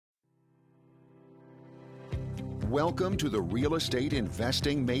Welcome to the Real Estate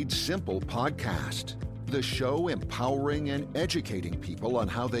Investing Made Simple podcast, the show empowering and educating people on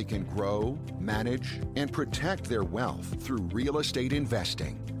how they can grow, manage, and protect their wealth through real estate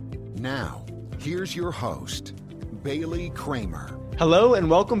investing. Now, here's your host, Bailey Kramer. Hello, and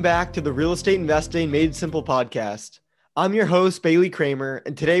welcome back to the Real Estate Investing Made Simple podcast. I'm your host, Bailey Kramer,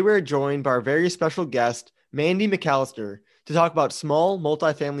 and today we're joined by our very special guest, Mandy McAllister, to talk about small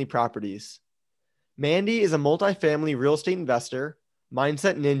multifamily properties. Mandy is a multifamily real estate investor,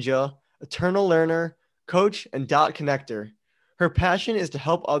 mindset ninja, eternal learner, coach, and dot connector. Her passion is to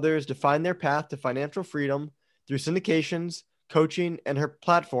help others define their path to financial freedom through syndications, coaching, and her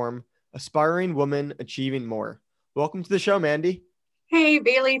platform, Aspiring Woman Achieving More. Welcome to the show, Mandy. Hey,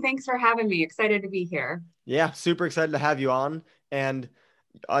 Bailey. Thanks for having me. Excited to be here. Yeah, super excited to have you on. And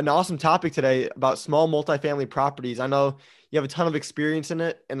an awesome topic today about small multifamily properties. I know you have a ton of experience in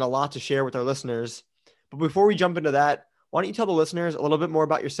it and a lot to share with our listeners. But before we jump into that, why don't you tell the listeners a little bit more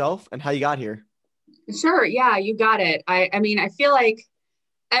about yourself and how you got here? Sure. Yeah, you got it. I feel like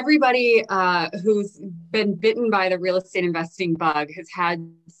everybody who's been bitten by the real estate investing bug has had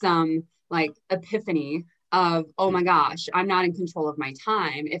some epiphany of, oh my gosh, I'm not in control of my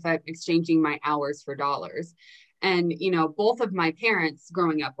time if I'm exchanging my hours for dollars. And, both of my parents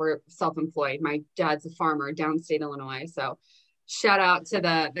growing up were self-employed. My dad's a farmer downstate Illinois. So shout out to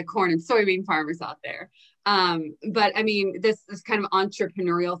the corn and soybean farmers out there. But this kind of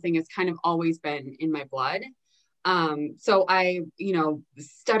entrepreneurial thing has kind of always been in my blood. So I,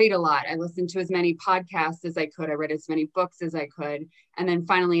 studied a lot. I listened to as many podcasts as I could. I read as many books as I could. And then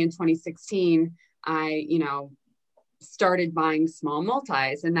finally in 2016, I, started buying small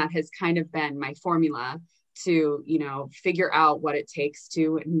multis, and that has kind of been my formula to, figure out what it takes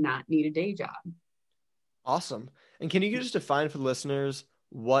to not need a day job. Awesome. And can you just define for the listeners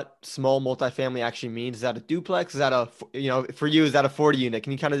what small multifamily actually means? Is that a duplex? Is that for you, is that a 40 unit?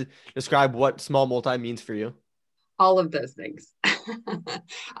 Can you kind of describe what small multi means for you? All of those things.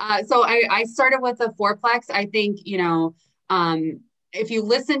 So I started with a fourplex. I think, if you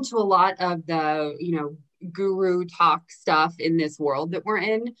listen to a lot of the, guru talk stuff in this world that we're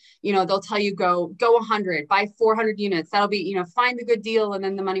in, they'll tell you go 100, buy 400 units. That'll be, find the good deal and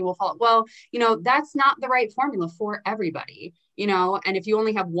then the money will fall. Well, that's not the right formula for everybody, and if you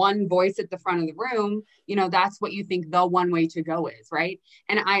only have one voice at the front of the room, that's what you think the one way to go is, right?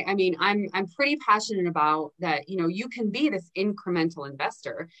 And I'm pretty passionate about that. You can be this incremental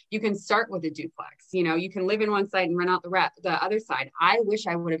investor. You can start with a duplex, you can live in one side and rent out the other side. I wish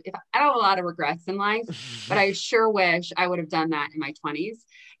I would have, I have a lot of regrets in life, but I sure wish I would have done that in my 20s,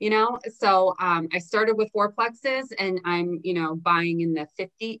 So I started with fourplexes, and I'm, buying in the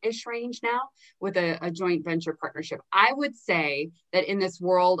 50-ish range now with a joint venture partnership. I would say that in this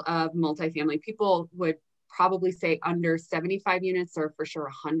world of multifamily, people would probably say under 75 units or for sure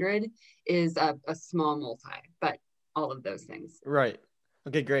 100 is a small multi, but all of those things. Right.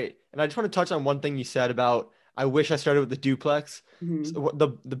 Okay, great. And I just want to touch on one thing you said about, I wish I started with the duplex. Mm-hmm. So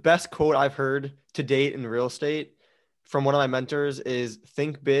the best quote I've heard to date in real estate from one of my mentors is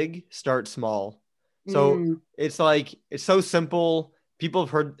think big, start small. So it's so simple. People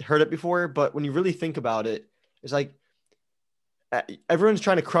have heard it before, but when you really think about it, it's like everyone's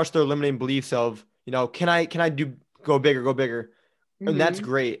trying to crush their limiting beliefs of, can I go bigger? Mm-hmm. And that's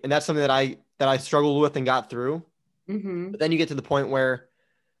great. And that's something that I struggled with and got through. Mm-hmm. But then you get to the point where,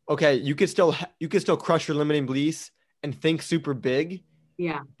 okay, you could still crush your limiting beliefs and think super big.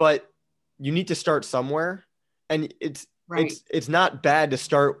 Yeah. But you need to start somewhere. And it's not bad to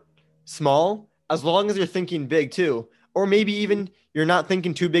start small as long as you're thinking big too. Or maybe even you're not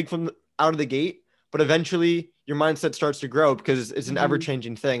thinking too big from out of the gate, but eventually your mindset starts to grow because it's an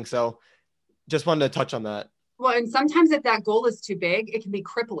ever-changing thing. So just wanted to touch on that. Well, and sometimes if that goal is too big, it can be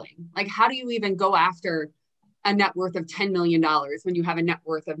crippling. Like, how do you even go after a net worth of $10 million when you have a net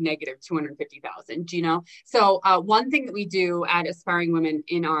worth of negative 250,000, So one thing that we do at Aspiring Women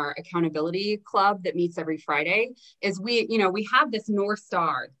in our accountability club that meets every Friday is we have this North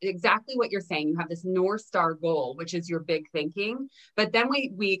Star, exactly what you're saying. You have this North Star goal, which is your big thinking, but then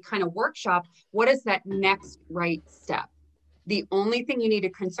we kind of workshop, what is that next right step? The only thing you need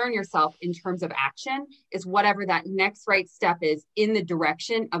to concern yourself in terms of action is whatever that next right step is in the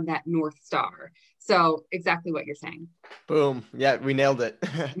direction of that North Star. So exactly what you're saying. Boom. Yeah, we nailed it.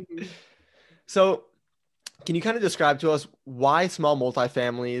 Mm-hmm. So can you kind of describe to us why small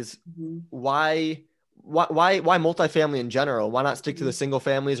multifamilies, mm-hmm. why multifamily in general? Why not stick to the single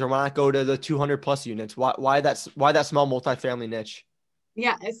families, or why not go to the 200 plus units? Why that small multifamily niche?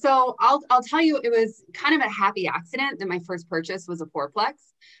 Yeah. So I'll tell you, it was kind of a happy accident that my first purchase was a fourplex.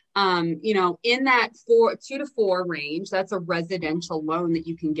 In that 2 to 4 range, that's a residential loan that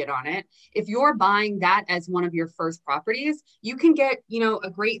you can get on it. If you're buying that as one of your first properties, you can get,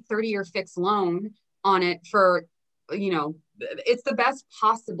 a great 30-year fixed loan on it for, it's the best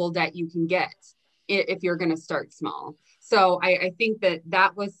possible debt you can get if you're going to start small. So I think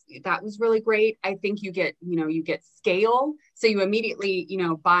that was really great. I think you get scale. So you immediately,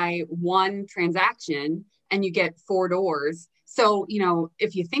 buy one transaction and you get 4 doors. So,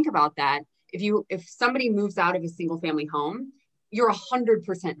 if you think about that, if somebody moves out of a single family home, you're 100%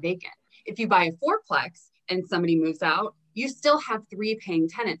 vacant. If you buy a fourplex and somebody moves out, you still have 3 paying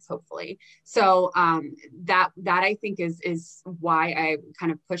tenants, hopefully. So that I think is why I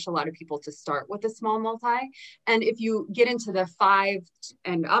kind of push a lot of people to start with a small multi. And if you get into the 5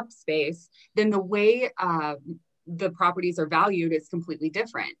 and up space, then the way the properties are valued is completely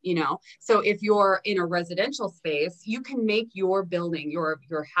different, So if you're in a residential space, you can make your building, your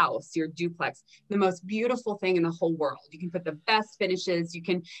house, your duplex, the most beautiful thing in the whole world. You can put the best finishes. You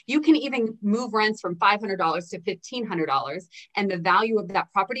can even move rents from $500 to $1,500, and the value of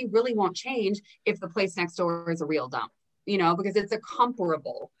that property really won't change if the place next door is a real dump, because it's a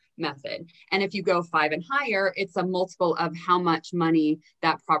comparable method. And if you go 5 and higher, it's a multiple of how much money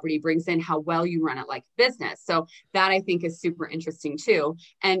that property brings in, how well you run it like business. So that I think is super interesting too.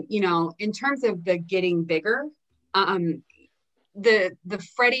 And, in terms of the getting bigger, the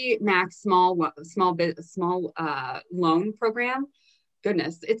Freddie Mac small loan program,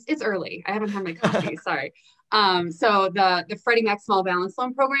 goodness, it's early. I haven't had my coffee. Sorry. So the Freddie Mac small balance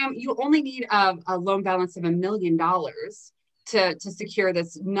loan program, you only need a loan balance of $1 million to secure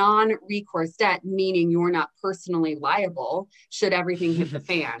this non-recourse debt, meaning you're not personally liable should everything hit the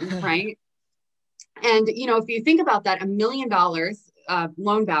fan, right? And, if you think about that, $1 million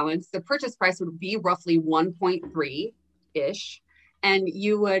loan balance, the purchase price would be roughly 1.3-ish. And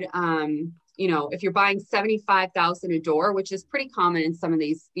you would, if you're buying 75,000 a door, which is pretty common in some of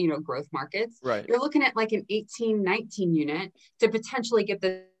these, growth markets, right, you're looking at like an 18, 19 unit to potentially get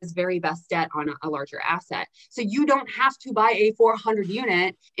this very best debt on a larger asset. So you don't have to buy a 400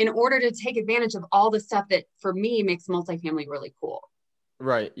 unit in order to take advantage of all the stuff that, for me, makes multifamily really cool.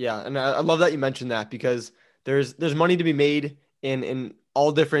 Right. Yeah. And I love that you mentioned that, because there's money to be made in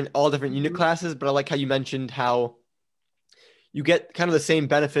all different unit classes. But I like how you mentioned how you get kind of the same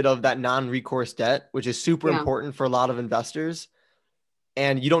benefit of that non-recourse debt, which is super important for a lot of investors.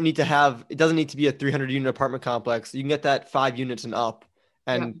 And you don't need to it doesn't need to be a 300 unit apartment complex. You can get that 5 units and up,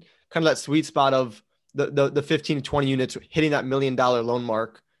 and kind of that sweet spot of the 15 to 20 units hitting that $1 million loan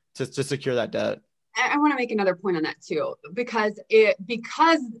mark to secure that debt. I want to make another point on that too, because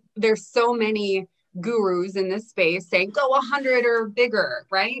there's so many gurus in this space saying go 100 or bigger,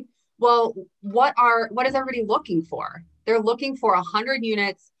 right? Well, what is everybody looking for? They're looking for 100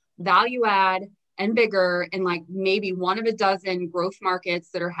 units, value add, and bigger, and like maybe one of a dozen growth markets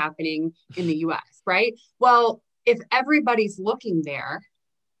that are happening in the US, right? Well, if everybody's looking there,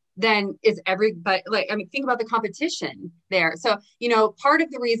 then think about the competition there. So, part of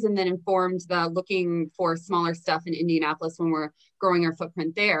the reason that informed the looking for smaller stuff in Indianapolis when we're growing our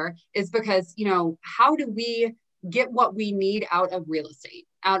footprint there is because, how do we get what we need out of real estate,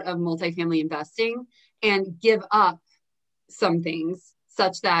 out of multifamily investing, and give up some things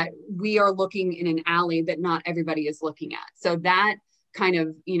such that we are looking in an alley that not everybody is looking at. So that kind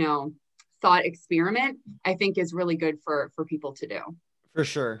of, thought experiment, I think, is really good for people to do. For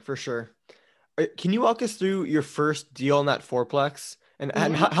sure. Can you walk us through your first deal on that fourplex,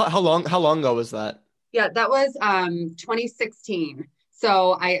 and how long ago was that? Yeah, that was 2016.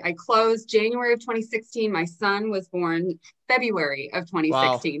 So I closed January of 2016. My son was born February of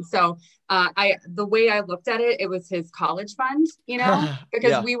 2016. Wow. So the way I looked at it, it was his college fund,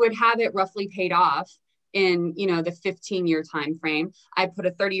 because we would have it roughly paid off in, the 15-year time frame. I put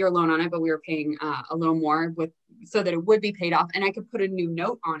a 30-year loan on it, but we were paying a little more so that it would be paid off, and I could put a new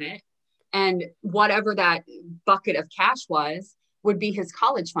note on it. And whatever that bucket of cash would be his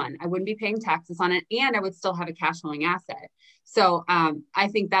college fund. I wouldn't be paying taxes on it, and I would still have a cash flowing asset. So I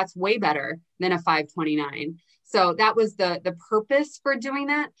think that's way better than a 529. So that was the purpose for doing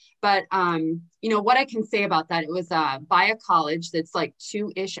that. But, what I can say about that, it was by a college that's like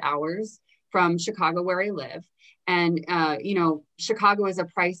 2-ish hours from Chicago where I live. And, Chicago is a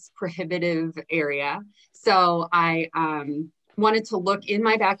price prohibitive area. So I wanted to look in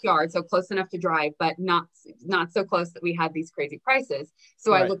my backyard, so close enough to drive, but not so close that we had these crazy prices.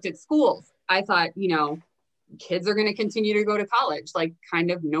 So right. I looked at schools. I thought, kids are going to continue to go to college, like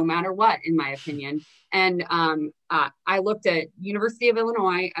kind of no matter what, in my opinion. And I looked at University of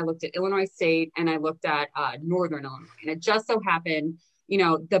Illinois, I looked at Illinois State, and I looked at Northern Illinois. And it just so happened,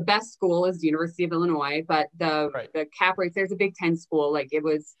 the best school is University of Illinois, but the cap rates, there's a Big Ten school, like it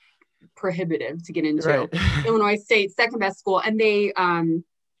was prohibitive to get into. Right. Illinois State, second best school, and they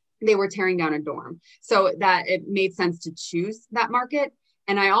were tearing down a dorm, so that it made sense to choose that market.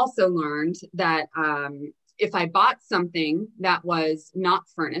 And I also learned that if I bought something that was not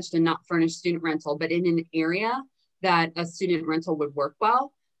furnished and not furnished student rental, but in an area that a student rental would work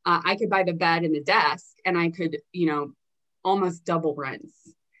well, I could buy the bed and the desk, and I could, almost double rents.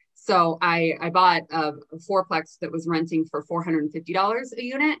 So I bought a fourplex that was renting for $450 a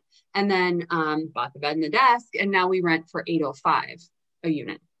unit, and then bought the bed and the desk, and now we rent for $805 a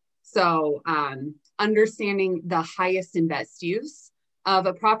unit. So understanding the highest and best use of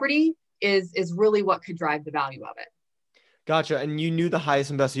a property is really what could drive the value of it. Gotcha. And you knew the highest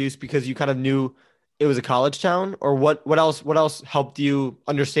and best use because you kind of knew it was a college town, or what else helped you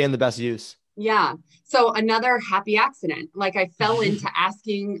understand the best use? Yeah. So another happy accident. Like I fell into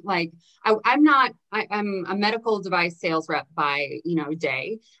asking, like, I'm a medical device sales rep by,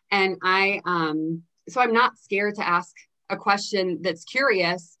 day. And so I'm not scared to ask a question that's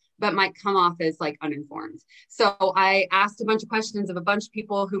curious, but might come off as like uninformed. So I asked a bunch of questions of a bunch of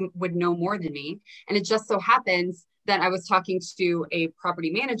people who would know more than me. And it just so happens that I was talking to a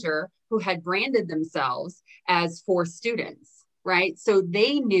property manager who had branded themselves as for students, right? So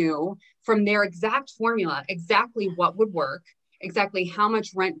they knew from their exact formula, exactly what would work, exactly how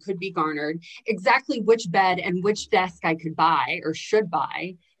much rent could be garnered, exactly which bed and which desk I could buy or should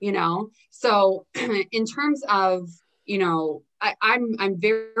buy, So in terms of, I'm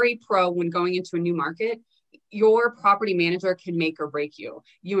very pro when going into a new market. Your property manager can make or break you.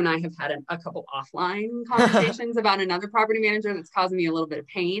 You and I have had a couple offline conversations about another property manager that's causing me a little bit of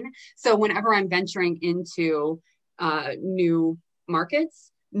pain. So whenever I'm venturing into new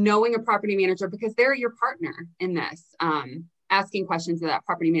markets, knowing a property manager, because they're your partner in this, asking questions of that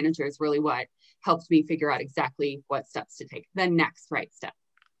property manager is really what helps me figure out exactly what steps to take, the next right step.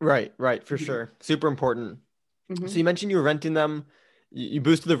 Right, for sure. Super important. Mm-hmm. So you mentioned you were renting them, you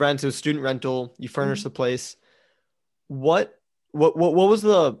boosted the rent, so student rental, you furnished the place. What was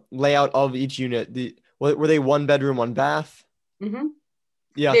the layout of each unit? Were they 1 bedroom, 1 bath? Mm-hmm.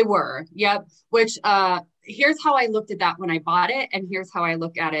 Yeah, they were. Yep. Which here's how I looked at that when I bought it, and here's how I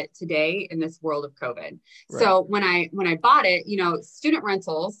look at it today in this world of COVID. Right. So when I bought it, student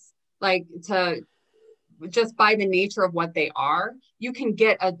rentals, like, to just by the nature of what they are, you can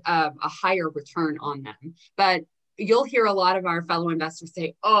get a higher return on them. But you'll hear a lot of our fellow investors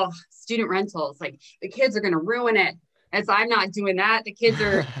say, "Oh, student rentals, like the kids are going to ruin it." As I'm not doing that. The kids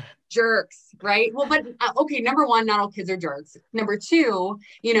are jerks, right? Well, but okay, number one, not all kids are jerks. Number two,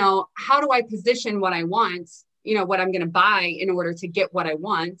 how do I position what I want, what I'm going to buy in order to get what I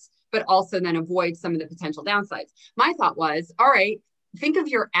want, but also then avoid some of the potential downsides. My thought was, all right, think of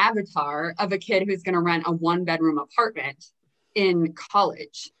your avatar of a kid who's going to rent a 1-bedroom apartment in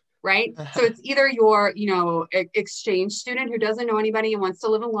college. Right. So it's either your, exchange student who doesn't know anybody and wants to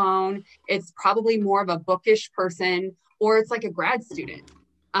live alone. It's probably more of a bookish person, or it's like a grad student.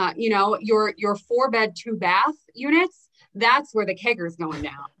 Your 4-bed, 2-bath units, that's where the kegger's going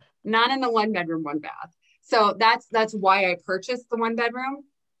down, not in the 1-bedroom, 1-bath. So that's why I purchased the 1-bedroom.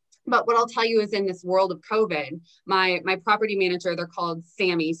 But what I'll tell you is, in this world of COVID, my property manager, they're called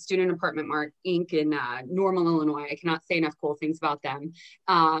Sammy Student Apartment Mart Inc. in Normal, Illinois. I cannot say enough cool things about them.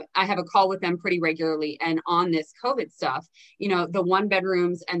 I have a call with them pretty regularly. And on this COVID stuff, the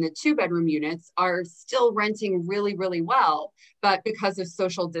 1-bedrooms and the 2-bedroom units are still renting really, really well. But because of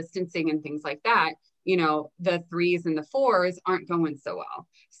social distancing and things like that, the 3s and the 4s aren't going so well.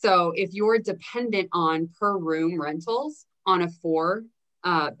 So if you're dependent on per room rentals on a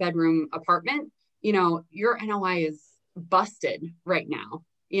 4-bedroom apartment, your NOI is busted right now,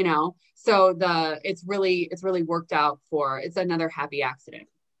 so it's really worked out it's another happy accident.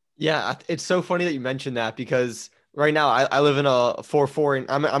 Yeah. It's so funny that you mentioned that, because right now I live in a 4-4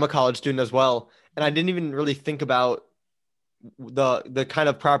 and I'm a college student as well. And I didn't even really think about the kind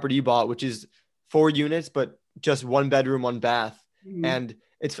of property you bought, which is 4 units, but just 1 bedroom, 1 bath. Mm-hmm. And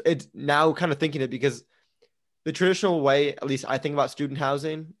it's now kind of thinking it, because the traditional way, at least I think about student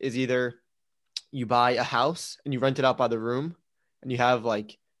housing, is either you buy a house and you rent it out by the room, and you have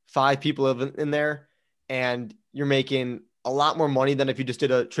like 5 people living in there, and you're making a lot more money than if you just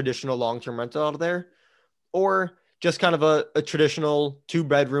did a traditional long-term rental out of there, or just kind of a traditional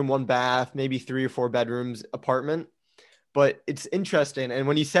 2-bedroom, 1 bath, maybe 3 or 4 bedrooms apartment. But it's interesting. And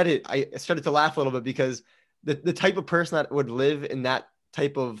when you said it, I started to laugh a little bit, because the type of person that would live in that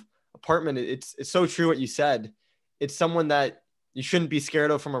type of apartment, it's so true what you said. It's someone that you shouldn't be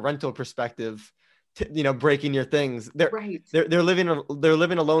scared of from a rental perspective, breaking your things. They're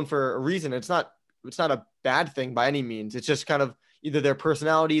living alone for a reason. It's not a bad thing by any means. It's just kind of either their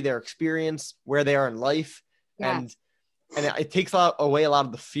personality, their experience, where they are in life. Yes. And it takes away a lot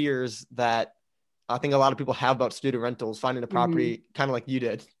of the fears that I think a lot of people have about student rentals, finding a property kind of like you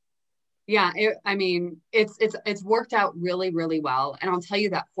did. Yeah. It's worked out really, really well. And I'll tell you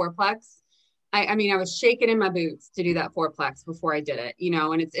that fourplex, I was shaking in my boots to do that fourplex before I did it,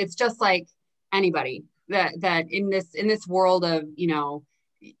 and it's just like anybody that in this world of,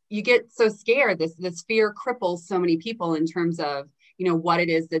 you get so scared. This fear cripples so many people in terms of, what it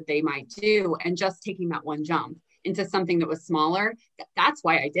is that they might do. And just taking that one jump into something that was smaller, that's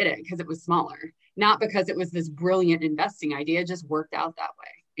why I did it, because it was smaller, not because it was this brilliant investing idea. It just worked out that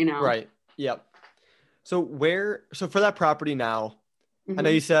way, Right. Yep. So for that property now, I know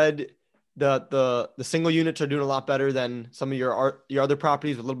you said the single units are doing a lot better than some of your other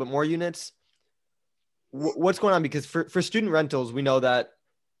properties with a little bit more units. What's going on? Because for student rentals, we know that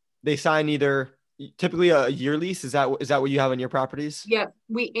they sign either typically a year lease. Is that what you have on your properties? Yeah,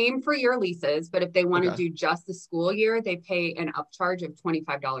 we aim for year leases, but if they want to do just the school year, they pay an upcharge of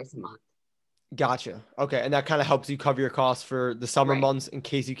 $25 a month. Gotcha. Okay. And that kind of helps you cover your costs for the summer months in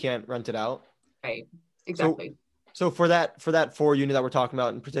case you can't rent it out. Right. Exactly. So for that 4 unit that we're talking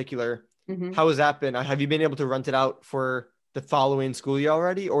about in particular, how has that been? Have you been able to rent it out for the following school year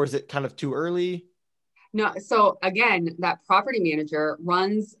already, or is it kind of too early? No. So again, that property manager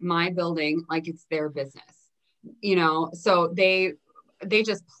runs my building like it's their business, so they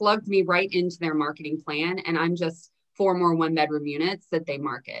just plugged me right into their marketing plan, and I'm just 4 more 1-bedroom units that they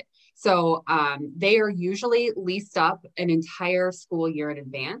market. So they are usually leased up an entire school year in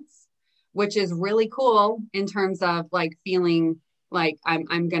advance, which is really cool in terms of like feeling like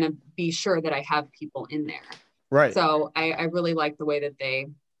I'm going to be sure that I have people in there. Right. So I really like the way that they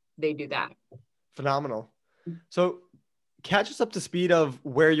do that. Phenomenal. So catch us up to speed of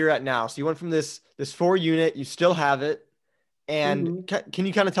where you're at now. So you went from this 4 unit, you still have it. And can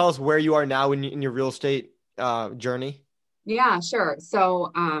you kind of tell us where you are now in your real estate journey? Yeah, sure.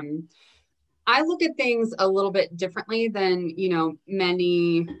 So I look at things a little bit differently than,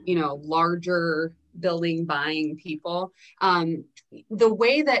 many, larger building buying people. The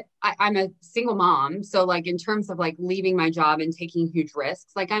way that I'm a single mom. So like in terms of like leaving my job and taking huge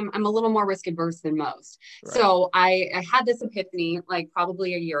risks, like I'm a little more risk adverse than most. Right. So I had this epiphany like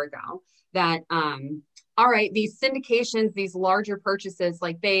probably a year ago that, all right, these syndications, these larger purchases,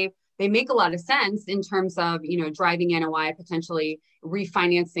 like they make a lot of sense in terms of, driving NOI, potentially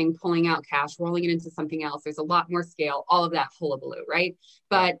refinancing, pulling out cash, rolling it into something else. There's a lot more scale, all of that hullabaloo, right?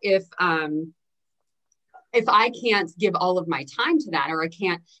 But if I can't give all of my time to that, or I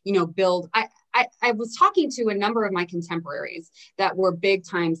can't, build, I was talking to a number of my contemporaries that were big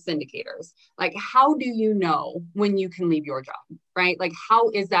time syndicators. Like, how do you know when you can leave your job, right? Like, how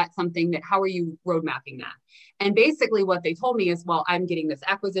is that something how are you road mapping that? And basically what they told me is, well, I'm getting this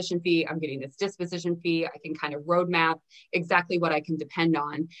acquisition fee, I'm getting this disposition fee. I can kind of roadmap exactly what I can depend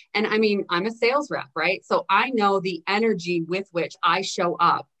on. And I mean, I'm a sales rep, right? So I know the energy with which I show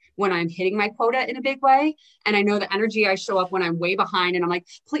up when I'm hitting my quota in a big way. And I know the energy I show up when I'm way behind and I'm like,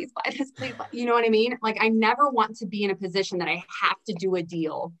 please buy this, please buy. You know what I mean? Like, I never want to be in a position that I have to do a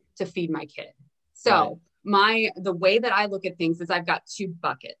deal to feed my kid. So the way that I look at things is I've got 2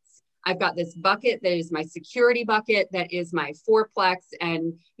 buckets. I've got this bucket that is my security bucket, that is my 4-plex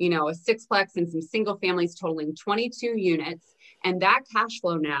and, a 6-plex and some single families totaling 22 units. And that cash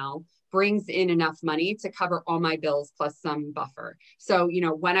flow now brings in enough money to cover all my bills plus some buffer. So,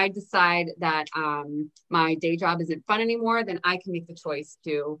 when I decide that my day job isn't fun anymore, then I can make the choice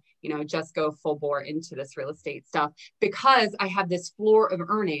to, just go full bore into this real estate stuff, because I have this floor of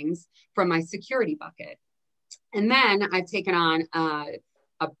earnings from my security bucket. And then I've taken on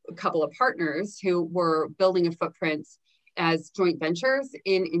a couple of partners who were building a footprint as joint ventures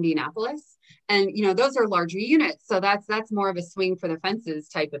in Indianapolis. And, those are larger units. So that's more of a swing for the fences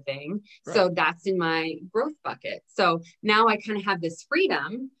type of thing. Right. So that's in my growth bucket. So now I kind of have this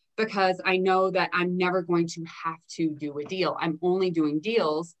freedom, because I know that I'm never going to have to do a deal. I'm only doing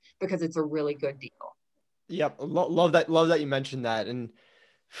deals because it's a really good deal. Yep. Love that. Love that you mentioned that. And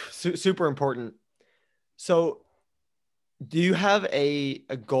super important. So do you have a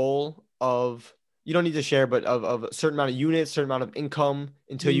goal of, you don't need to share, but of a certain amount of units, certain amount of income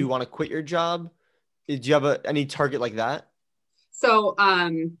until you want to quit your job? Do you have any target like that? So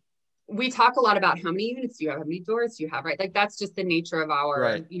we talk a lot about how many units do you have? How many doors do you have? Right. Like, that's just the nature of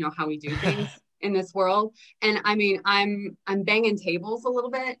our, how we do things. in this world. And I mean, I'm banging tables a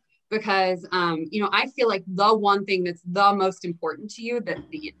little bit because, I feel like the one thing that's the most important to you that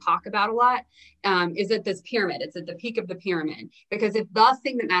you talk about a lot is at this pyramid. It's at the peak of the pyramid. Because if the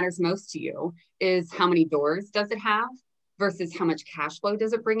thing that matters most to you is how many doors does it have versus how much cash flow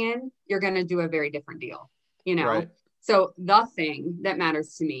does it bring in, you're going to do a very different deal, Right. So the thing that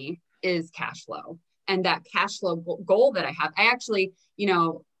matters to me is cash flow. And that cash flow goal that I have, I actually,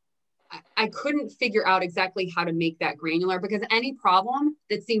 I couldn't figure out exactly how to make that granular, because any problem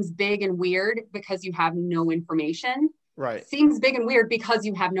that seems big and weird because you have no information, seems big and weird because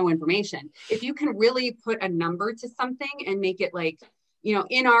you have no information. If you can really put a number to something and make it like,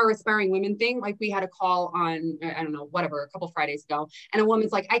 in our Aspiring Women thing, like we had a call on, I don't know, whatever, a couple Fridays ago, and a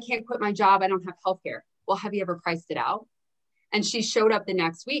woman's like, I can't quit my job. I don't have healthcare. Well, have you ever priced it out? And she showed up the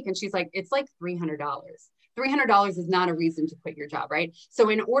next week and she's like, it's like $300. $300 is not a reason to quit your job, right? So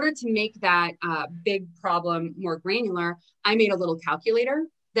in order to make that big problem more granular, I made a little calculator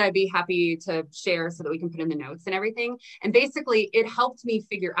that I'd be happy to share so that we can put in the notes and everything. And basically it helped me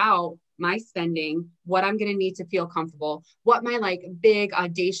figure out my spending, what I'm going to need to feel comfortable, what my like big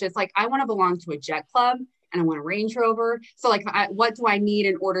audacious, like I want to belong to a jet club and I want a Range Rover. So like, what do I need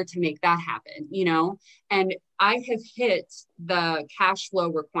in order to make that happen? And I have hit the cash flow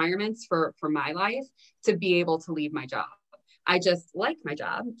requirements for my life to be able to leave my job. I just like my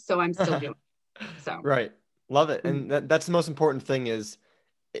job, so I'm still doing it. So Right. Love it. And that's the most important thing is,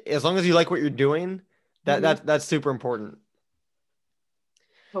 as long as you like what you're doing, that's super important.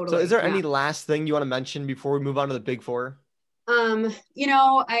 Totally. So is there any last thing you want to mention before we move on to the big four?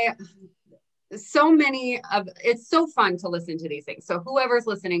 It's so fun to listen to these things. So whoever's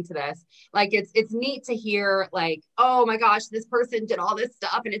listening to this, like it's neat to hear like, oh my gosh, this person did all this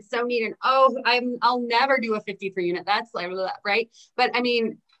stuff and it's so neat. And I'll never do a 53 unit. That's like, right. But I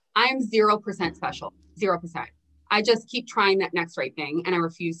mean, I'm 0% special, 0%. I just keep trying that next right thing and I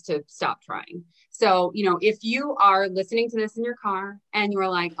refuse to stop trying. So, if you are listening to this in your car and you're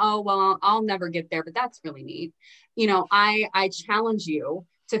like, oh, well, I'll never get there, but that's really neat. I challenge you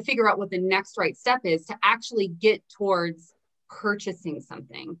to figure out what the next right step is to actually get towards purchasing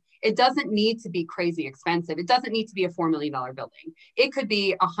something. It doesn't need to be crazy expensive. It doesn't need to be a $4 million building. It could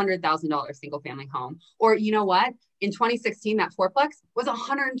be a $100,000 single family home. Or you know what? In 2016, that fourplex was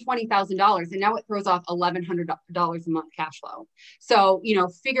 $120,000 and now it throws off $1,100 a month cash flow. So,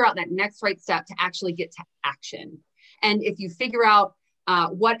 figure out that next right step to actually get to action. And if you figure out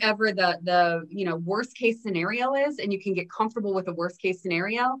whatever the worst case scenario is, and you can get comfortable with the worst case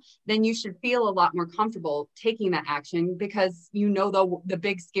scenario, then you should feel a lot more comfortable taking that action because the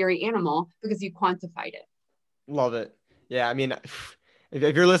big scary animal because you quantified it. Love it. Yeah. I mean,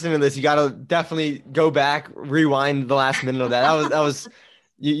 if you're listening to this, you got to definitely go back, rewind the last minute of that. That was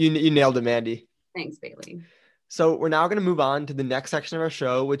you nailed it, Mandy. Thanks, Bailey. So we're now going to move on to the next section of our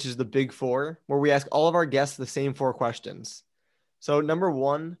show, which is the big four, where we ask all of our guests the same 4 questions. So number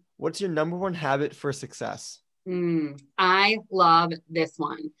 1, what's your number 1 habit for success? I love this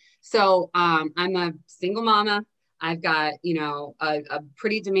one. So I'm a single mama. I've got, a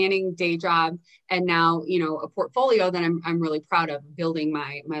pretty demanding day job and now, a portfolio that I'm really proud of building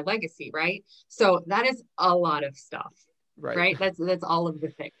my legacy. Right. So that is a lot of stuff, right? That's all of the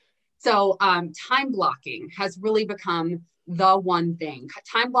things. So time blocking has really become the one thing,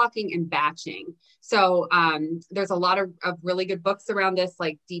 time blocking and batching. So there's a lot of really good books around this,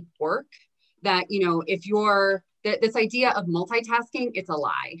 like Deep Work, that, if you're this idea of multitasking, it's a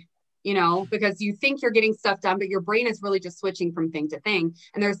lie. Because you think you're getting stuff done, but your brain is really just switching from thing to thing.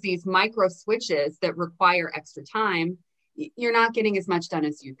 And there's these micro switches that require extra time. You're not getting as much done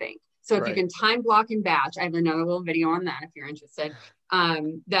as you think. So if you can time block and batch, I have another little video on that if you're interested.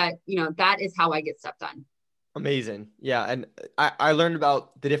 That is how I get stuff done. Amazing. Yeah. And I learned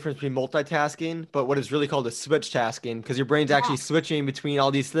about the difference between multitasking, but what is really called a switch tasking, because your brain's actually switching between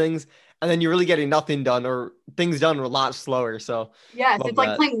all these things. And then you're really getting nothing done or things done a lot slower. So yes, it's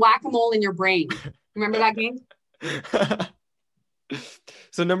like playing whack-a-mole in your brain. Remember that game?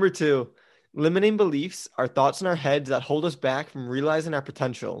 So number 2, limiting beliefs are thoughts in our heads that hold us back from realizing our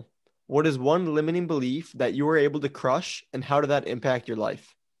potential. What is one limiting belief that you were able to crush and how did that impact your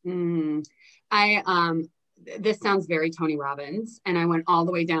life? This sounds very Tony Robbins and I went all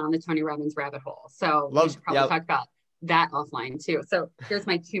the way down the Tony Robbins rabbit hole. So we should probably talk about that offline too. So here's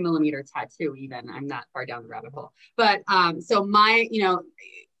my 2 millimeter tattoo. Even I'm not far down the rabbit hole, but so my,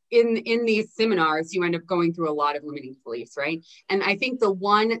 in these seminars, you end up going through a lot of limiting beliefs, right? And I think the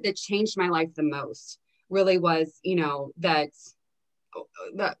one that changed my life the most really was, that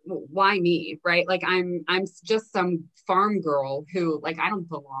why me, right? Like I'm just some farm girl who, like, I don't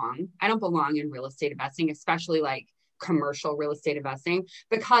belong in real estate investing, especially like commercial real estate investing,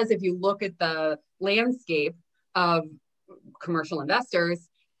 because if you look at the landscape of commercial investors,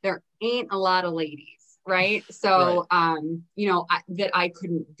 there ain't a lot of ladies, right? So, that I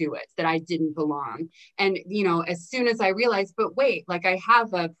couldn't do it, that I didn't belong. And, as soon as I realized, but wait, like I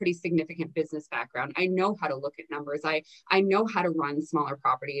have a pretty significant business background. I know how to look at numbers. I know how to run smaller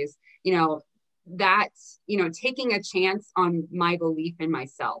properties, taking a chance on my belief in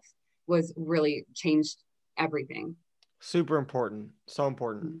myself was really changed everything. Super important. So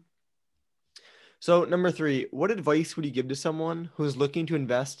important. Mm-hmm. So number 3, what advice would you give to someone who's looking to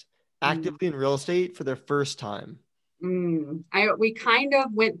invest actively in real estate for their first time? We kind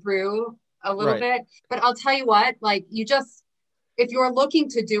of went through a little bit, but I'll tell you what, like if you're looking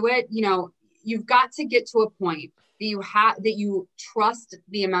to do it, you've got to get to a point that you trust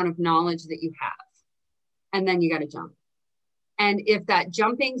the amount of knowledge that you have, and then you got to jump. And if that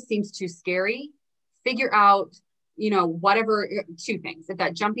jumping seems too scary, figure out, whatever, 2 things. If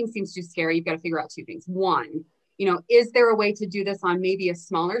that jumping seems too scary, you've got to figure out 2 things. One, is there a way to do this on maybe a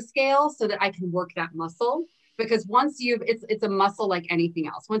smaller scale so that I can work that muscle? Because once it's a muscle like anything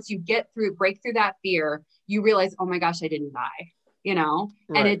else. Once you break through that fear, you realize, oh my gosh, I didn't die,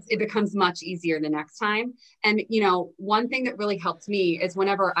 and it becomes much easier the next time. And, one thing that really helped me is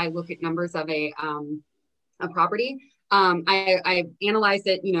whenever I look at numbers of a property, I analyze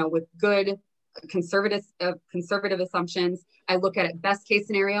it, with good conservative assumptions. I look at it best case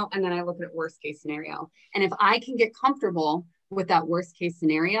scenario, and then I look at it worst case scenario. And if I can get comfortable with that worst case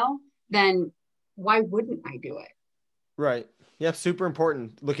scenario, then why wouldn't I do it? Right. Yeah. Super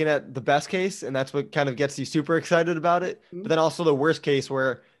important. Looking at the best case, and that's what kind of gets you super excited about it. Mm-hmm. But then also the worst case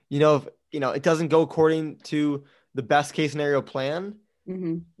where, if it doesn't go according to the best case scenario plan,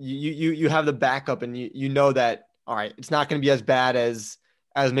 mm-hmm. you have the backup, and you know that, all right, it's not going to be as bad as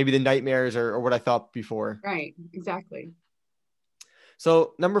maybe the nightmares or what I thought before. Right. Exactly.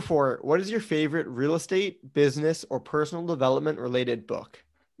 So number 4, what is your favorite real estate, business, or personal development related book?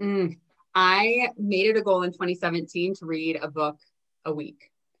 I made it a goal in 2017 to read a book a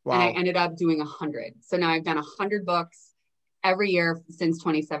week. Wow. And I ended up doing 100. So now I've done 100 books every year since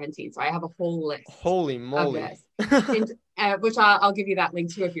 2017. So I have a whole list. Holy moly. Of this, which I'll give you that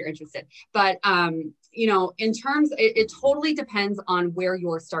link too if you're interested. But, in terms, it totally depends on where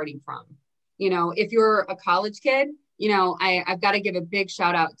you're starting from. If you're a college kid, I've got to give a big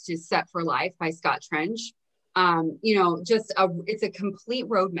shout out to Set for Life by Scott Trench. It's a complete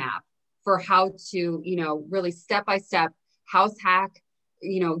roadmap for how to, really step-by-step house hack,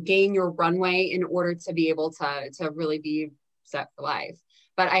 gain your runway in order to be able to really be set for life.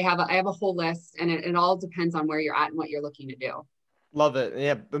 But I have a whole list, and it all depends on where you're at and what you're looking to do. Loove it.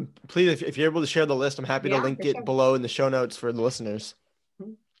 Yeah. Please, if you're able to share the list, I'm happy to link it below in the show notes for the listeners.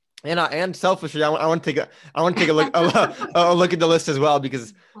 Mm-hmm. And selfishly, I want to take a look a look at the list as well,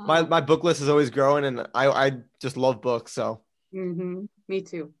 because my book list is always growing, and I just love books. So Me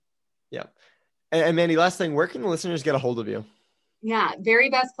too. Yeah. And Mandy, last thing, where can the listeners get a hold of you? Yeah, very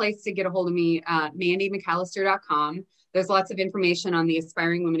best place to get a hold of me, mandymcallister.com. There's lots of information on the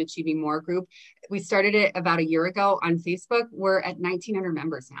Aspiring Women Achieving More group. We started it about a year ago on Facebook. We're at 1,900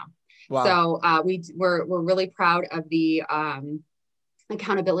 members now. Wow. So we're really proud of the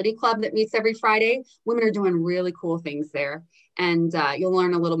accountability club that meets every Friday. Women are doing really cool things there. And you'll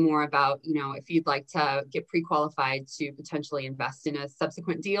learn a little more about, if you'd like to get pre-qualified to potentially invest in a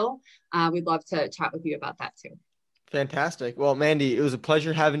subsequent deal. We'd love to chat with you about that too. Fantastic. Well, Mandy, it was a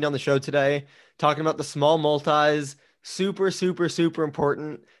pleasure having you on the show today, talking about the small multis. Super, super, super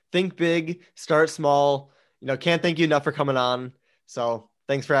important. Think big, start small. Can't thank you enough for coming on. So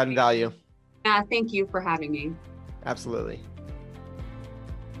thanks for adding value. Thank you for having me. Absolutely.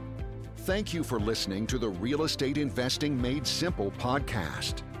 Thank you for listening to the Real Estate Investing Made Simple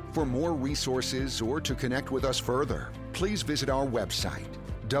podcast. For more resources or to connect with us further, please visit our website,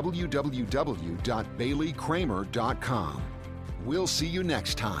 www.baileykramer.com. We'll see you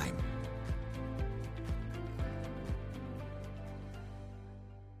next time.